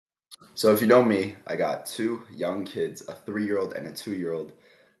So if you know me, I got two young kids, a 3-year-old and a 2-year-old.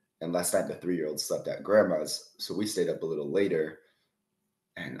 And last night the 3-year-old slept at grandma's, so we stayed up a little later,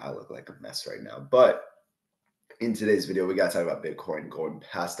 and I look like a mess right now. But in today's video, we got to talk about Bitcoin going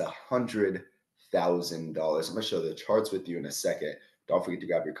past $100,000. I'm gonna show the charts with you in a second. Don't forget to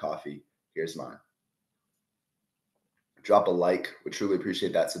grab your coffee. Here's mine. Drop a like. We truly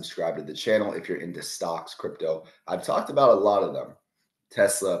appreciate that. Subscribe to the channel if you're into stocks, crypto. I've talked about a lot of them.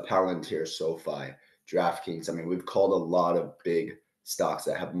 Tesla, Palantir, SoFi, DraftKings. I mean, we've called a lot of big stocks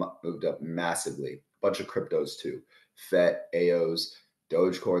that have moved up massively. A bunch of cryptos too. FET, AOs,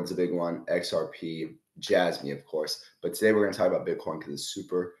 Dogecoin's a big one, XRP, Jasmy, of course. But today we're going to talk about Bitcoin because it's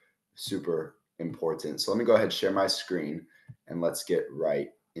super, super important. So let me go ahead and share my screen and let's get right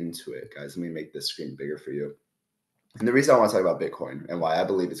into it, guys. Let me make this screen bigger for you. And the reason I want to talk about Bitcoin and why I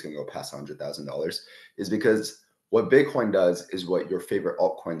believe it's going to go past $100,000 is because what Bitcoin does is what your favorite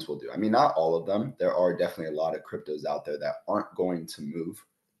altcoins will do. I mean, not all of them. There are definitely a lot of cryptos out there that aren't going to move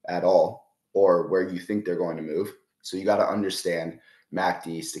at all or where you think they're going to move. So you got to understand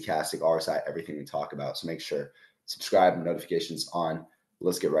MACD, stochastic, RSI, everything we talk about. So make sure subscribe and notifications on.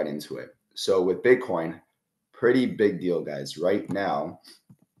 Let's get right into it. So with Bitcoin, pretty big deal, guys. Right now,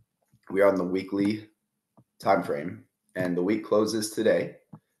 we are on the weekly time frame, and the week closes tonight,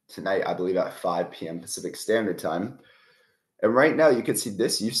 I believe at 5 p.m. Pacific Standard Time. And right now, you can see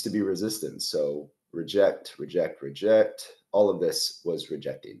this used to be resistance. So reject, reject, reject. All of this was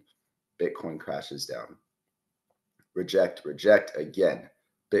rejecting. Bitcoin crashes down. Reject, reject again.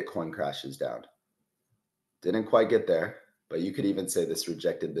 Bitcoin crashes down. Didn't quite get there, but you could even say this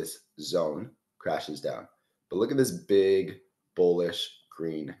rejected this zone, crashes down. But look at this big bullish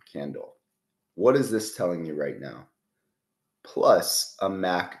green candle. What is this telling you right now? Plus a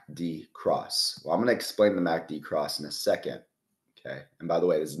MACD cross. Well, I'm going to explain the MACD cross in a second. Okay. And by the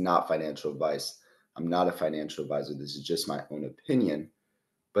way, this is not financial advice. I'm not a financial advisor. This is just my own opinion.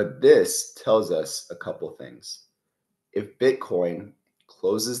 But this tells us a couple things. If Bitcoin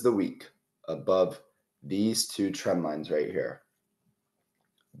closes the week above these two trend lines right here,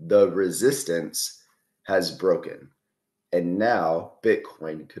 the resistance has broken. And now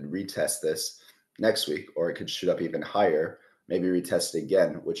Bitcoin could retest this next week, or it could shoot up even higher, maybe retest it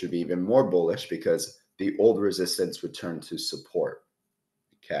again, which would be even more bullish because the old resistance would turn to support.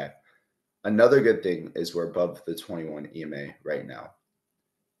 Okay. Another good thing is we're above the 21 EMA right now.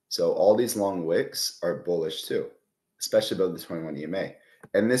 So all these long wicks are bullish too, especially above the 21 EMA.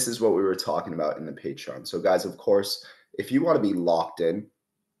 And this is what we were talking about in the Patreon. So guys, of course, if you want to be locked in,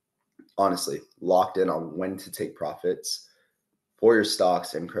 honestly, locked in on when to take profits for your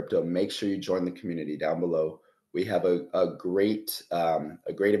stocks and crypto, make sure you join the community down below. We have a great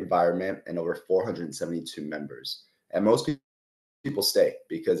environment and over 472 members. And most people stay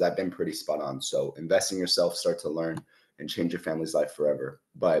because I've been pretty spot on. So invest in yourself, start to learn, and change your family's life forever.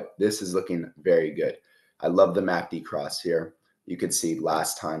 But this is looking very good. I love the MACD cross here. You could see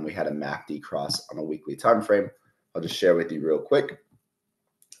last time we had a MACD cross on a weekly time frame. I'll just share with you real quick.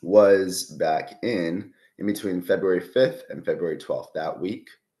 Was back in between February 5th and February 12th that week.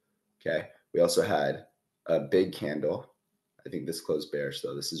 Okay. We also had a big candle. I think this closed bearish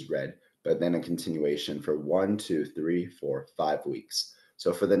though. This is red, but then a continuation for 1, 2, 3, 4, 5 weeks.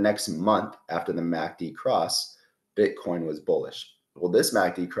 So for the next month after the MACD cross, Bitcoin was bullish. Well, this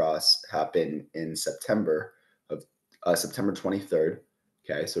MACD cross happened in September of September 23rd.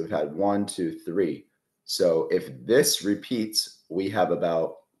 Okay. So we've had 1, 2, 3. So if this repeats, we have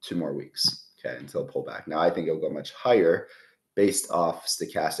about 2 more weeks, okay, until pullback. Now, I think it'll go much higher based off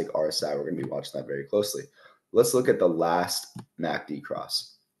stochastic RSI. We're going to be watching that very closely. Let's look at the last MACD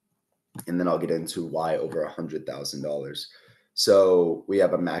cross, and then I'll get into why over $100,000. So we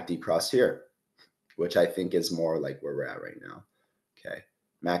have a MACD cross here, which I think is more like where we're at right now, okay.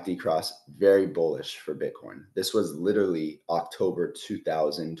 MACD cross, very bullish for Bitcoin. This was literally October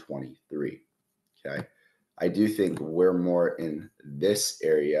 2023, okay. I do think we're more in this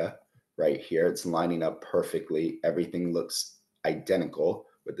area right here. It's lining up perfectly. Everything looks identical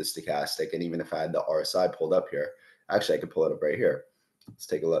with the stochastic. And even if I had the RSI pulled up here, actually, I could pull it up right here. Let's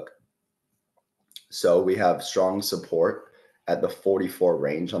take a look. So we have strong support at the 44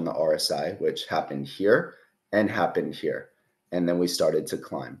 range on the RSI, which happened here and happened here. And then we started to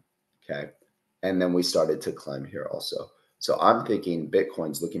climb, okay? And then we started to climb here also. So I'm thinking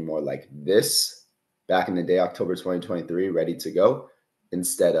Bitcoin's looking more like this back in the day, October 2023, ready to go,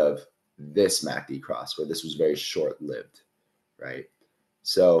 instead of this MACD cross where this was very short-lived, right?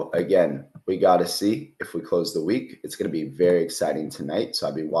 So again, we got to see if we close the week. It's going to be very exciting tonight. So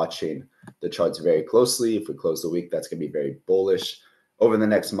I'll be watching the charts very closely. If we close the week, that's going to be very bullish over the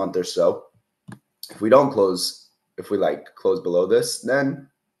next month or so. If we don't close, if we like close below this, then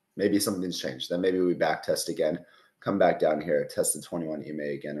maybe something's changed. Then maybe we back test again, come back down here, test the 21 EMA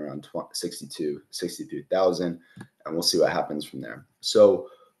again around 63,000, and we'll see what happens from there. So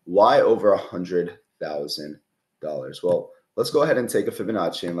why over $100,000? Well, let's go ahead and take a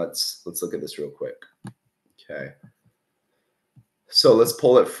Fibonacci and let's look at this real quick. Okay. So let's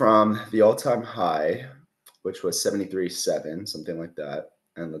pull it from the all-time high, which was 73.7, something like that,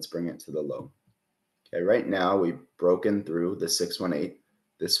 and let's bring it to the low. Okay, right now we've broken through the 618.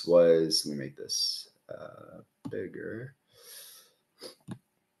 This was, let me make this bigger.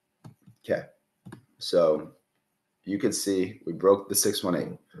 Okay, so you can see we broke the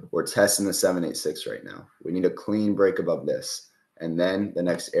 618. We're testing the 786 right now. We need a clean break above this. And then the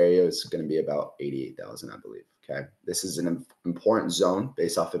next area is going to be about 88,000, I believe. Okay, this is an important zone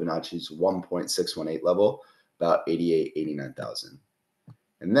based off Fibonacci's 1.618 level, about 89,000.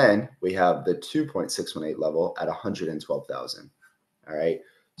 And then we have the 2.618 level at 112,000. All right,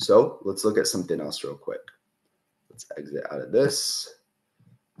 so let's look at something else real quick. Let's exit out of this.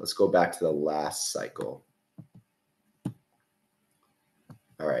 Let's go back to the last cycle.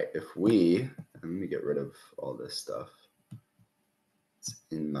 All right, if we, let me get rid of all this stuff. It's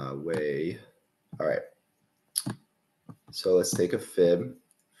in my way. All right, so let's take a fib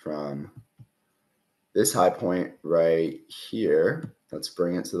from this high point right here. Let's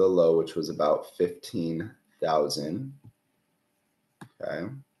bring it to the low, which was about 15,000. Okay.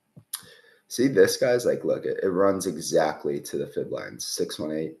 See this, guys? Like, look, it runs exactly to the fib lines.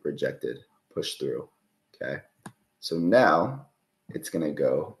 618 rejected, push through. Okay. So now it's going to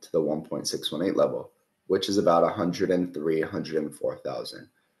go to the 1.618 level, which is about 103, 104,000.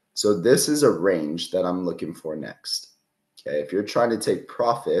 So this is a range that I'm looking for next. Okay. If you're trying to take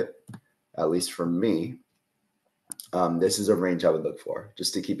profit, at least for me, this is a range I would look for,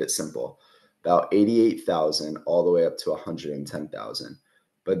 just to keep it simple. About 88,000 all the way up to 110,000.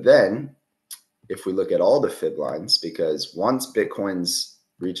 But then if we look at all the fib lines, because once Bitcoin's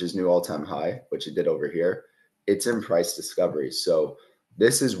reaches new all-time high, which it did over here, it's in price discovery. So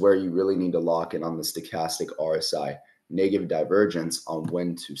this is where you really need to lock in on the stochastic RSI, negative divergence on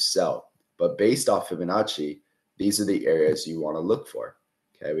when to sell. But based off Fibonacci, these are the areas you want to look for.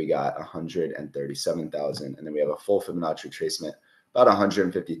 Okay, we got 137,000, and then we have a full Fibonacci retracement, about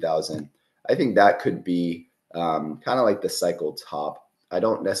 150,000. I think that could be kind of like the cycle top. I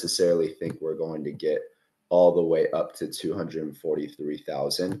don't necessarily think we're going to get all the way up to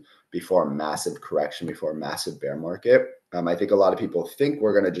 243,000 before a massive correction, before a massive bear market. I think a lot of people think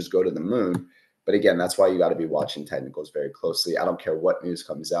we're going to just go to the moon. But again, that's why you got to be watching technicals very closely. I don't care what news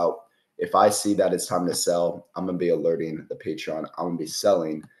comes out. If I see that it's time to sell, I'm going to be alerting the Patreon. I'm going to be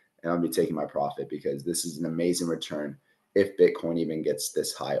selling, and I'm going to be taking my profit, because this is an amazing return if Bitcoin even gets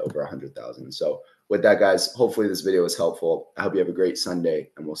this high over 100,000. So with that, guys, hopefully this video was helpful. I hope you have a great Sunday,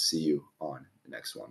 and we'll see you on the next one.